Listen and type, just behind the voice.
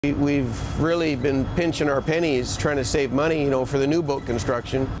We've really been pinching our pennies trying to save money, for the new boat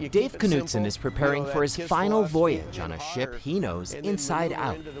construction. Dave Knutson is preparing for his final voyage on a ship he knows inside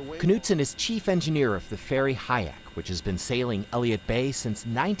out. Knutson is chief engineer of the ferry Hyak, which has been sailing Elliott Bay since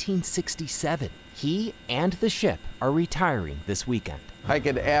 1967. He and the ship are retiring this weekend. I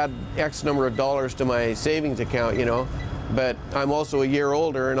could add X number of dollars to my savings account, but I'm also a year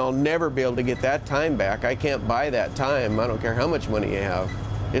older and I'll never be able to get that time back. I can't buy that time. I don't care how much money you have.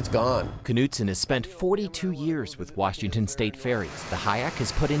 It's gone. Knutson has spent 42 years with Washington State Ferries. The Hyak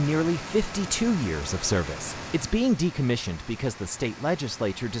has put in nearly 52 years of service. It's being decommissioned because the state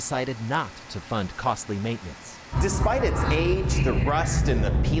legislature decided not to fund costly maintenance. Despite its age, the rust, and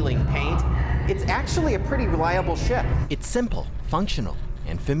the peeling paint, it's actually a pretty reliable ship. It's simple, functional,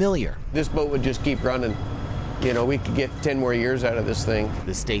 and familiar. This boat would just keep running. We could get 10 more years out of this thing.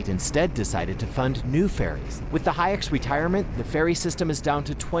 The state instead decided to fund new ferries. With the Hyak's retirement, the ferry system is down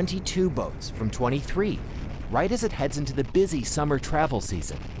to 22 boats from 23, right as it heads into the busy summer travel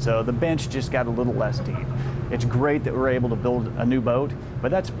season. So the bench just got a little less deep. It's great that we're able to build a new boat, but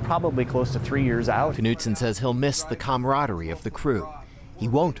that's probably close to 3 years out. Knutson says he'll miss the camaraderie of the crew. He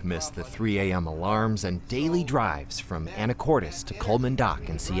won't miss the 3 a.m. alarms and daily drives from Anacortes to Coleman Dock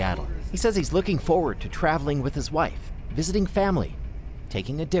in Seattle. He says he's looking forward to traveling with his wife, visiting family,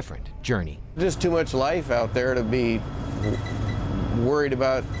 taking a different journey. Just too much life out there to be worried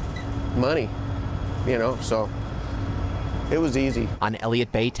about money, so it was easy. On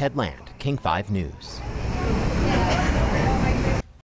Elliott Bay, Ted Land, King 5 News.